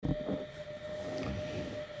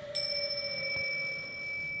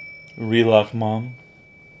Rilak Mom,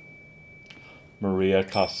 Maria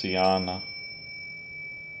Cassiana,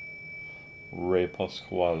 Ray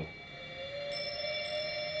Pascual.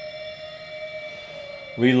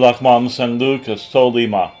 Rilak Mom San Lucas,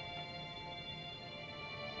 Tolima.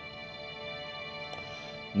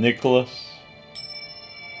 Nicholas,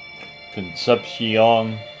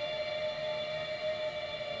 Concepcion,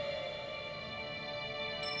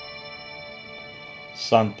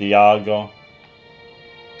 Santiago,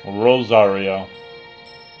 Rosario,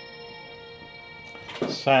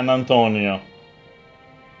 San Antonio,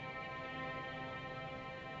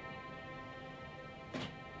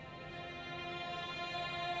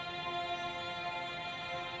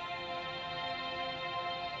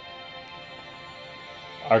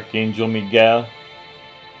 Archangel Miguel,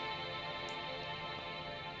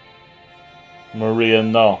 Maria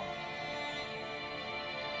No,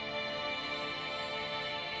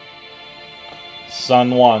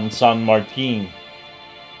 San Juan, San Martin,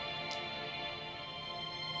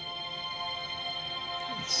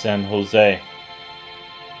 San Jose,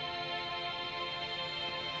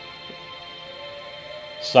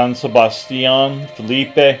 San Sebastian,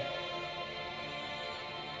 Felipe,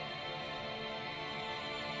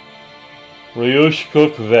 Ryush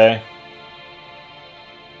Kukve,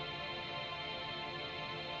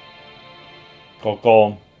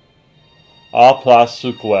 Kokon, A Place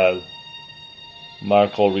Suquel,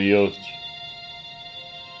 Marco Ryuch.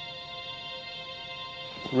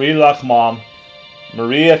 Rilak Mom,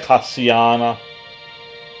 Maria Cassiana,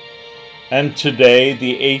 and today,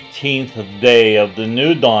 the 18th day of the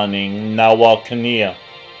new dawning, Nawal Q'aniil.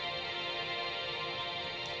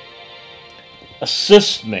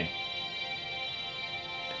 Assist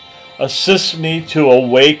me to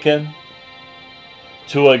awaken,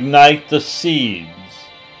 to ignite the seeds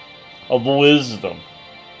of wisdom,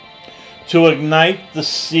 to ignite the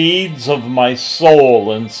seeds of my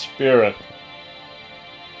soul and spirit,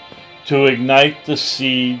 to ignite the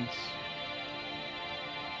seeds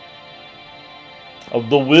of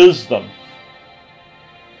the wisdom,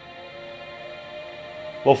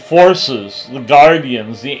 the forces, the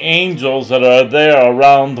guardians, the angels that are there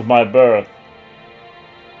around my birth.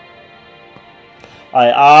 I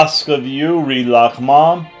ask of you, Rilak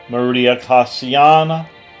Mom, Maria Cassiana,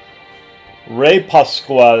 Ray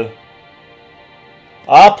Pascual,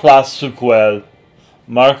 A Place Suquel,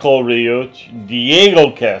 Marco Ryuch,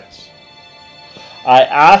 Diego Ketz. I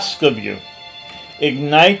ask of you,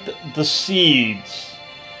 ignite the seeds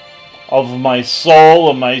of my soul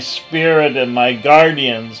and my spirit and my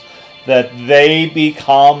guardians, that they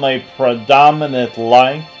become a predominant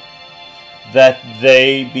light, that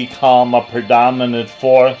they become a predominant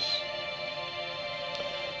force,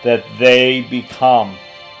 that they become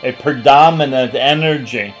a predominant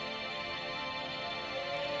energy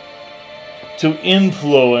to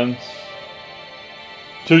influence,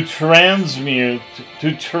 to transmute,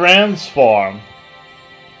 to transform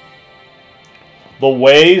the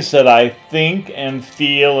ways that I think and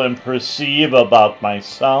feel and perceive about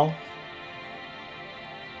myself,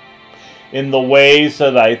 in the ways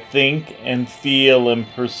that I think and feel and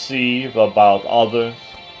perceive about others,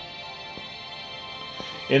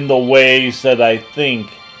 in the ways that I think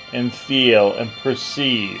and feel and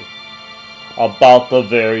perceive about the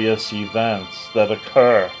various events that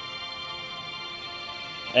occur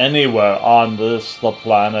anywhere on the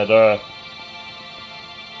planet Earth.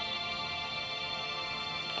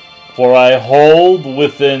 For I hold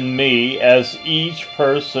within me, as each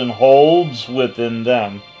person holds within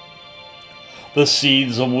them, the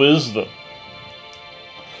seeds of wisdom,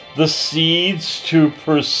 the seeds to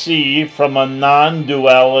perceive from a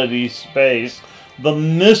non-duality space the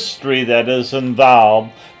mystery that is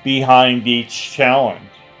involved behind each challenge,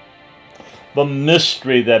 the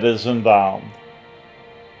mystery that is involved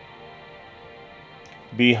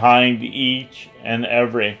behind each and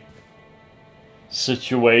every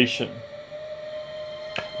situation,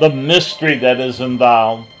 the mystery that is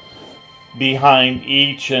involved behind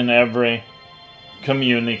each and every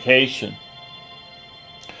communication.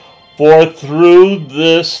 For through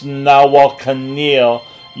this Nawal Q'aniil,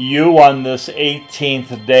 you on this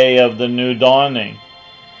 18th day of the new dawning,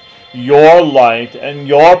 your light and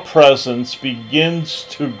your presence begins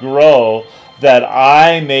to grow, that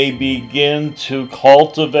I may begin to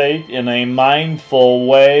cultivate in a mindful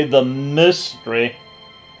way the mystery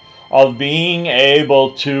of being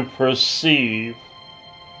able to perceive,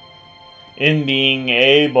 in being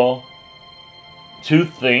able to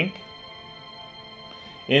think,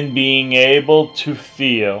 in being able to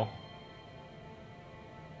feel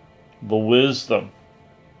the wisdom,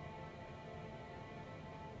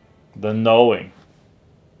 the knowing,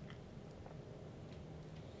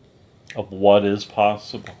 of what is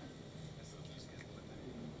possible.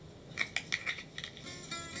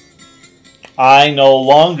 I no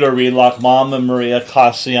longer, Rilak Mama Maria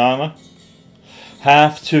Cassiana,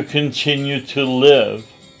 have to continue to live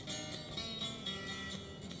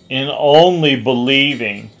in only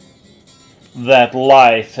believing that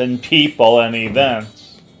life and people and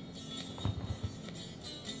events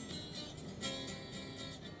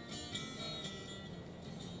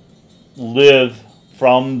live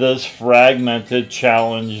from this fragmented,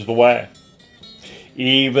 challenged way.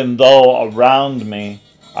 Even though around me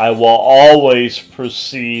I will always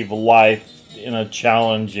perceive life in a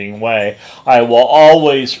challenging way, I will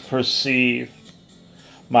always perceive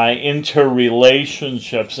my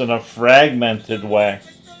interrelationships in a fragmented way.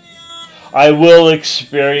 I will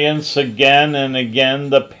experience again and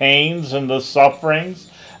again the pains and the sufferings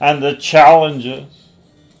and the challenges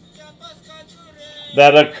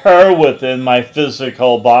that occur within my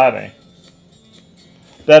physical body,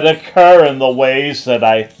 that occur in the ways that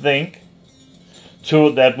I think,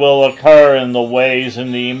 that will occur in the ways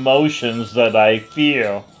and the emotions that I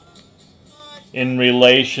feel in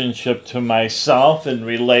relationship to myself, in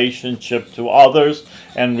relationship to others,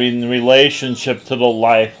 and in relationship to the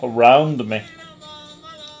life around me.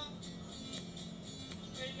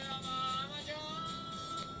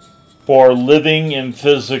 For living in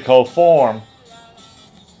physical form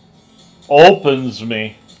opens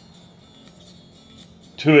me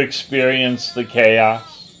to experience the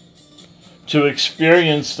chaos, to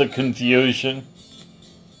experience the confusion,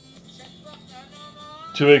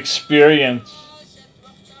 to experience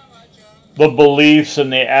the beliefs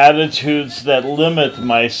and the attitudes that limit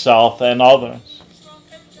myself and others.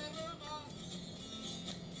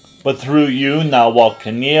 But through you, Nawal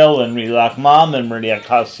Q'aniil, and Rilak Mom, and Maria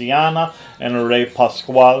Cassiana, and Ray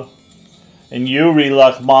Pascual, and you,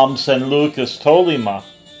 Rilak Mom San Lucas Tolima,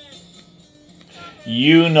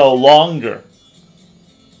 you no longer,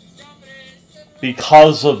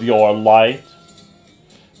 because of your light,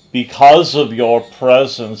 because of your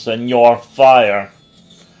presence and your fire,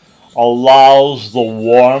 allows the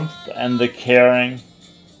warmth and the caring,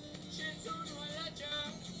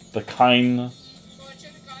 the kindness,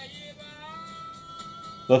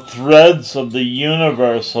 the threads of the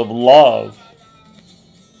universe of love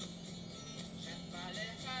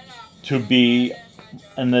to be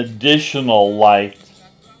an additional light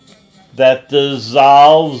that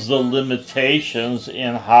dissolves the limitations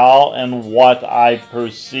in how and what I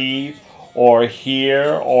perceive or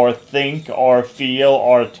hear or think or feel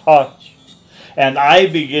or touch. And I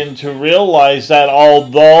begin to realize that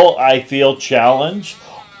although I feel challenged,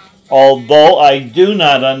 although I do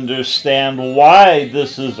not understand why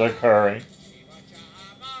this is occurring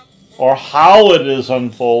or how it is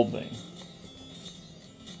unfolding,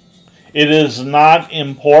 it is not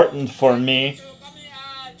important for me,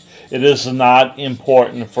 it is not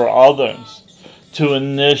important for others to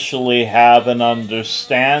initially have an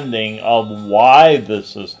understanding of why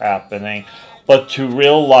this is happening, but to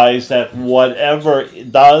realize that whatever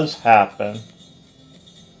does happen,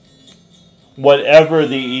 whatever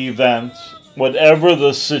the event, whatever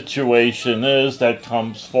the situation is that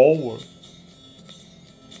comes forward,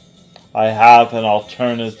 I have an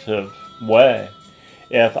alternative way.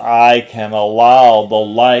 If I can allow the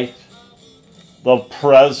light, the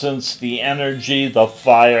presence, the energy, the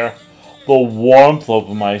fire, the warmth of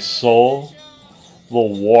my soul, the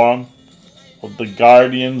warmth of the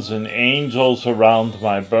guardians and angels around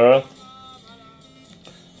my birth,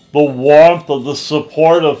 the warmth of the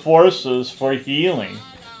supportive forces for healing,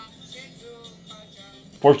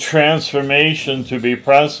 for transformation to be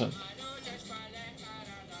present,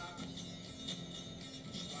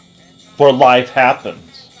 for life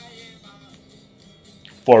happens,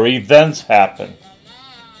 for events happen,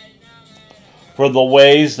 for the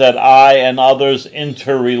ways that I and others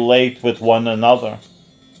interrelate with one another,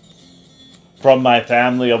 from my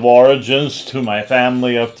family of origins to my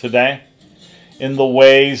family of today, in the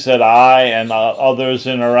ways that I and others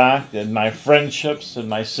interact, in my friendships and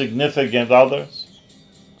my significant others,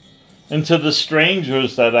 and to the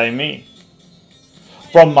strangers that I meet,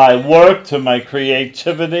 from my work to my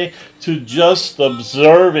creativity to just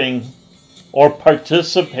observing or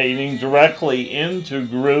participating directly into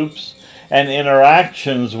groups and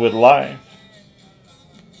interactions with life.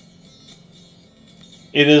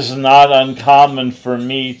 It is not uncommon for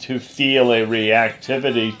me to feel a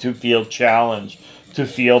reactivity, to feel challenge, to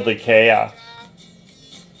feel the chaos,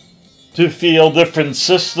 to feel different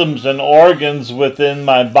systems and organs within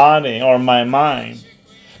my body or my mind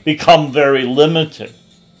become very limited.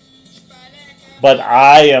 But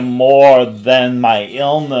I am more than my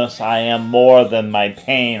illness. I am more than my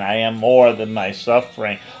pain. I am more than my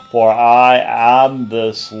suffering. For I am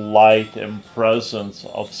this light and presence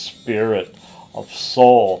of spirit, of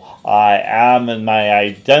soul. I am in my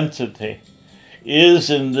identity. Is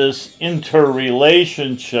in this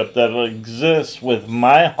interrelationship that exists with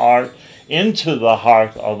my heart into the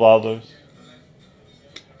heart of others,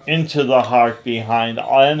 into the heart behind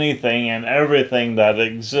anything and everything that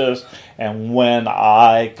exists. And when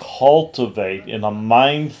I cultivate in a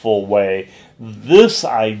mindful way this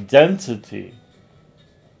identity,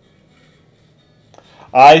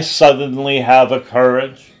 I suddenly have a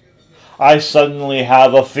courage. I suddenly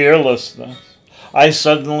have a fearlessness. I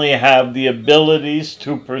suddenly have the abilities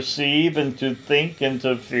to perceive and to think and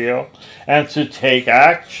to feel and to take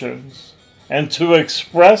actions and to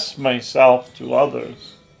express myself to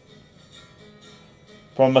others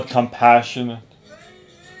from a compassionate,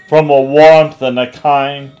 from a warmth and a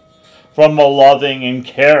kind, from a loving and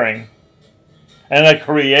caring, and a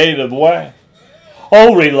creative way.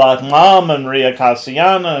 Oh, Relac Mom and Ria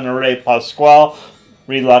Cassiana and Ray Pascual,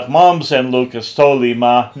 Relac Mom, San Lucas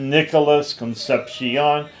Tolima, Nicholas,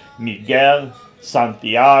 Concepcion, Miguel,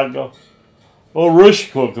 Santiago,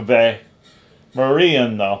 Urushkukve,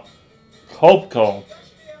 Mariano, Kopko,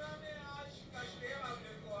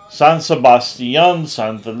 San Sebastian,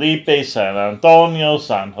 San Felipe, San Antonio,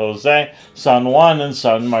 San Jose, San Juan, and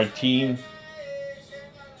San Martin.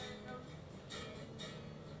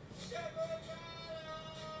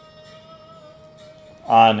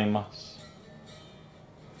 Animas,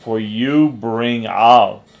 for you bring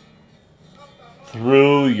out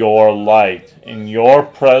through your light in your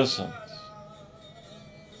presence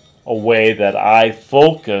a way that I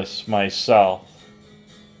focus myself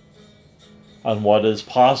on what is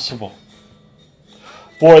possible.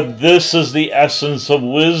 For this is the essence of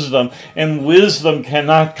wisdom, and wisdom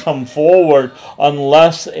cannot come forward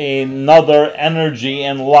unless another energy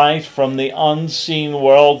and light from the unseen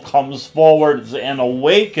world comes forward and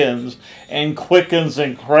awakens and quickens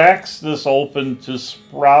and cracks this open to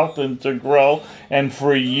sprout and to grow. And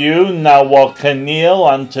for you, Nawal Q'aniil,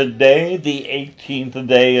 on today, the 18th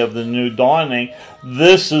day of the new dawning,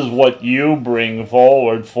 this is what you bring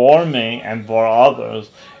forward for me and for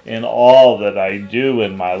others in all that I do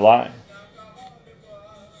in my life.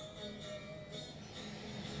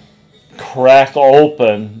 Crack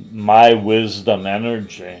open my wisdom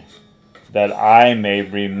energy that I may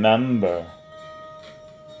remember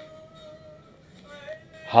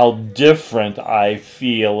how different I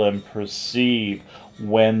feel and perceive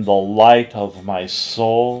when the light of my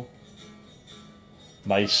soul,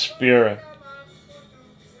 my spirit,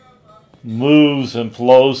 moves and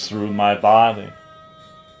flows through my body.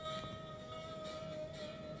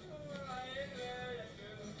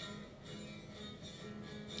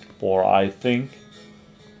 For I think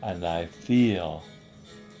and I feel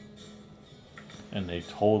in a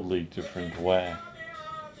totally different way.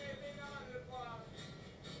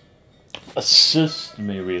 Assist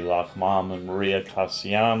me, Relac Mom and Maria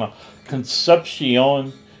Cassiana,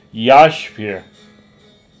 Concepcion, Yashpir,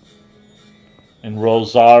 and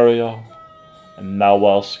Rosario, and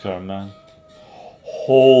Nawal Q'aniil.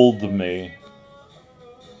 Hold me.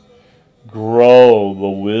 Grow the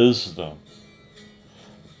wisdom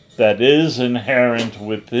that is inherent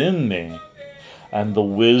within me and the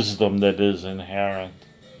wisdom that is inherent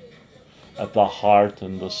at the heart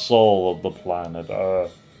and the soul of the planet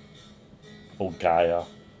Earth. O Gaia,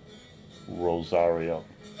 Rosario,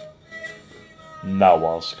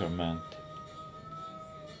 Nawal Q'aniil.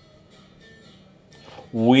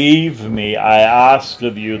 Weave me, I ask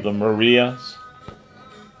of you, the Marias,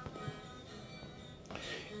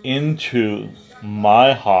 into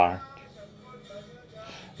my heart,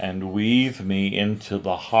 and weave me into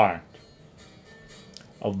the heart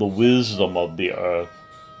of the wisdom of the earth.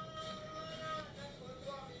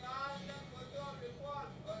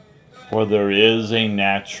 For there is a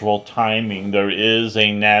natural timing, there is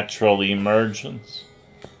a natural emergence.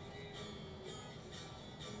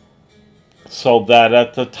 So that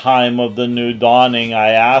at the time of the new dawning, I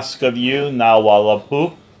ask of you,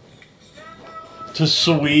 Nawalapu, to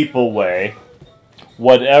sweep away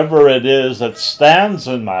whatever it is that stands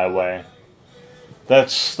in my way, that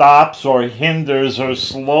stops or hinders or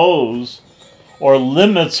slows or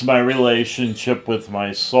limits my relationship with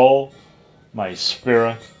my soul, my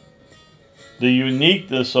spirit, the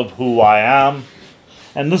uniqueness of who I am,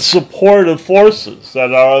 and the supportive forces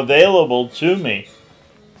that are available to me.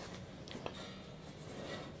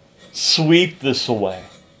 Sweep this away,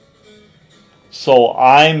 so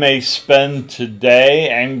I may spend today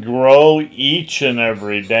and grow each and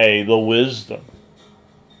every day the wisdom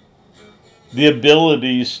the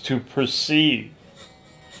abilities to perceive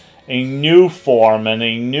a new form and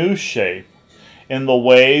a new shape in the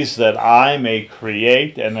ways that I may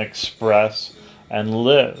create and express and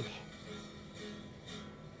live.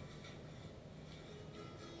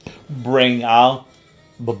 Bring out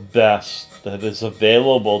the best that is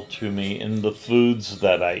available to me in the foods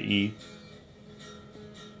that I eat.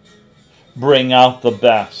 Bring out the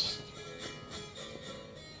best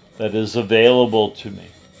that is available to me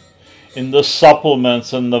in the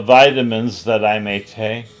supplements and the vitamins that I may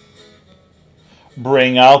take.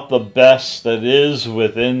 Bring out the best that is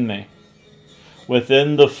within me,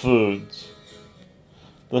 within the foods,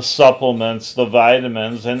 the supplements, the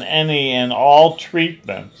vitamins, and any and all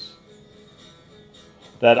treatments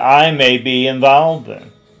that I may be involved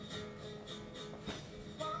in.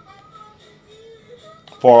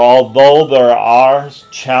 For although there are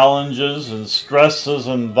challenges and stresses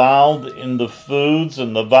involved in the foods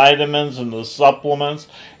and the vitamins and the supplements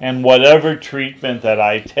and whatever treatment that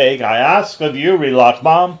I take, I ask of you,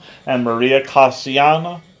 Rilakmam and Maria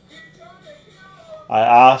Cassiana, I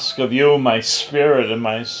ask of you, my spirit and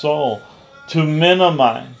my soul, to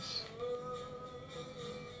minimize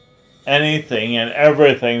anything and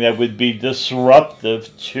everything that would be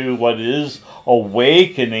disruptive to what is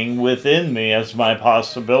awakening within me as my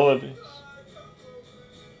possibilities.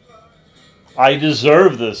 I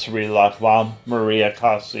deserve this, Rilakvam, Maria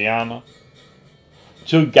Cassiana,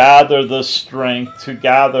 to gather the strength, to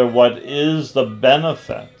gather what is the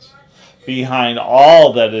benefits behind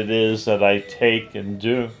all that it is that I take and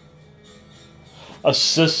do.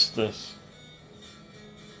 Assist us.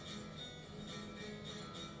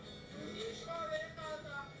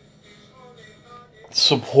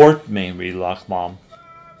 Support me, Rilakmam,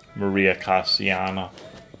 Maria Cassiana.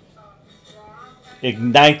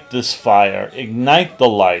 Ignite this fire, ignite the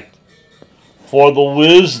light, for the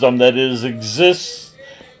wisdom that exists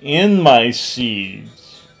in my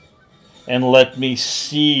seeds, and let me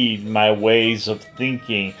seed my ways of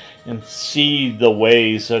thinking, and seed the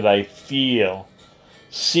ways that I feel,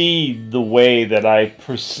 seed the way that I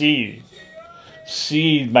perceive.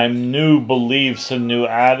 Seed my new beliefs and new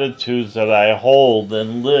attitudes that I hold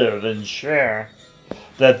and live and share,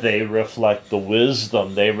 that they reflect the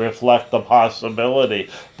wisdom, they reflect the possibility,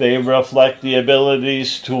 they reflect the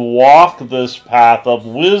abilities to walk this path of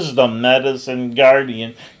wisdom, medicine,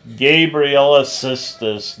 guardian. Gabriel, assist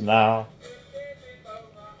us now,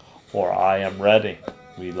 for I am ready.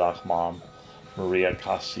 Rilakmam, Maria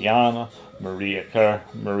Cassiana, Maria Kerr,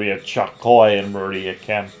 Maria Chakoy, and Maria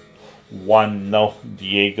Kemp. One no,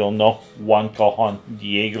 Diego no. One Cojon,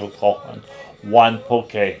 Diego Cojon. One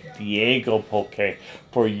Poke, Diego Poke.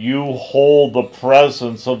 For you hold the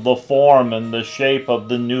presence of the form and the shape of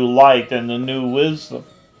the new light and the new wisdom.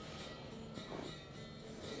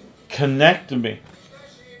 Connect me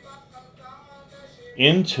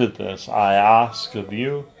into this, I ask of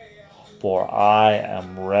you, for I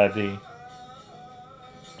am ready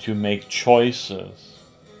to make choices,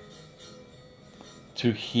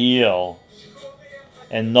 to heal,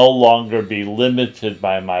 and no longer be limited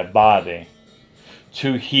by my body,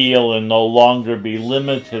 to heal and no longer be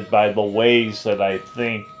limited by the ways that I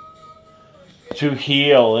think, to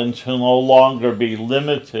heal and to no longer be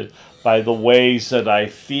limited by the ways that I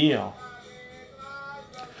feel,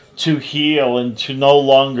 to heal and to no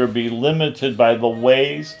longer be limited by the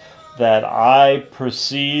ways that I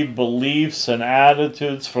perceive beliefs and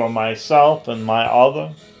attitudes for myself and my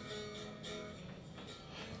other.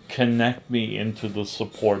 Connect me into the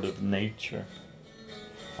supportive nature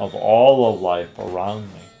of all of life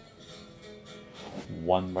around me.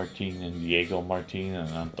 Juan Martin and Diego Martin and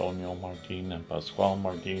Antonio Martin and Pascual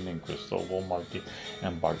Martin and Cristobal Martin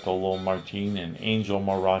and Bartolo Martin and Angel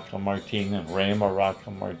Maraca Martin and Ray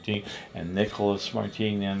Maraca Martin and Nicholas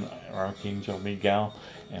Martin and Archangel Miguel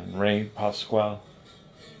and Ray Pascual,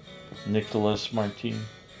 Nicholas Martin,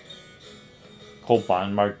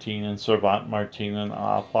 Coban Martin and Servant Martin and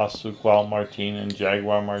Aplasuqual Martin and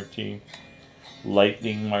Jaguar Martin,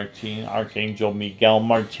 Lightning Martin, Archangel Miguel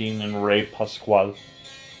Martin, and Ray Pascual.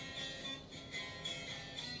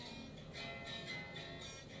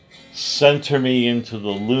 Center me into the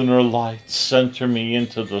lunar light, center me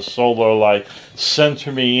into the solar light,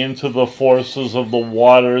 center me into the forces of the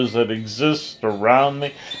waters that exist around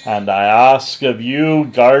me, and I ask of you,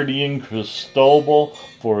 Guardian Cristobal,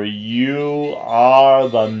 for you are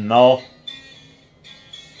the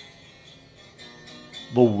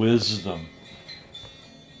wisdom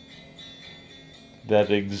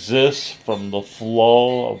that exists from the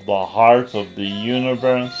flow of the heart of the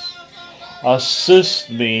universe. Assist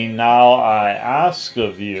me now, I ask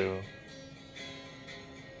of you,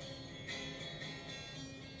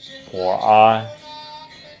 For I,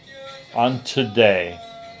 on today,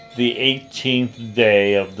 the 18th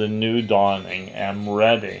day of the new dawning, am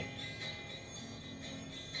ready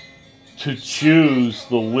to choose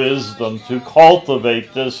the wisdom to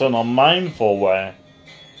cultivate this in a mindful way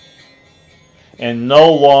and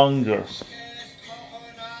no longer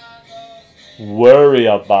worry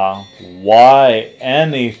about why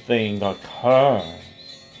anything occurs,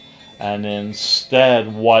 and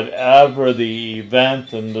instead, whatever the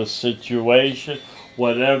event and the situation,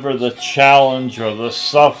 whatever the challenge or the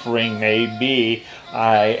suffering may be,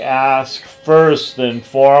 I ask first and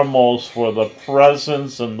foremost for the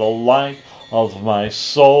presence and the light of my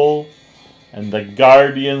soul and the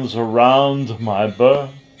guardians around my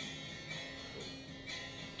birth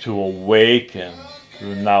to awaken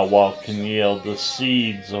through Nawal Q'aniil the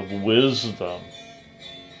seeds of wisdom,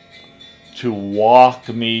 to walk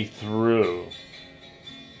me through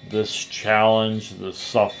this challenge, this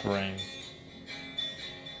suffering,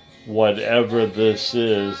 whatever this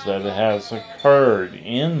is that has occurred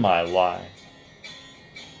in my life.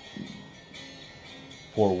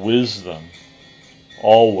 For wisdom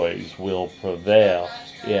always will prevail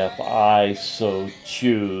if I so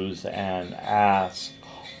choose and ask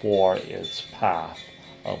for its path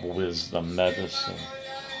of wisdom medicine.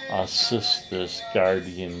 Assist this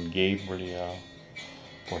guardian Gabriel,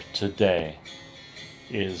 for today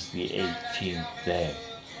is the 18th day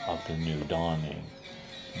of the new dawning.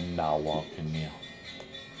 Nawal Q'aniil.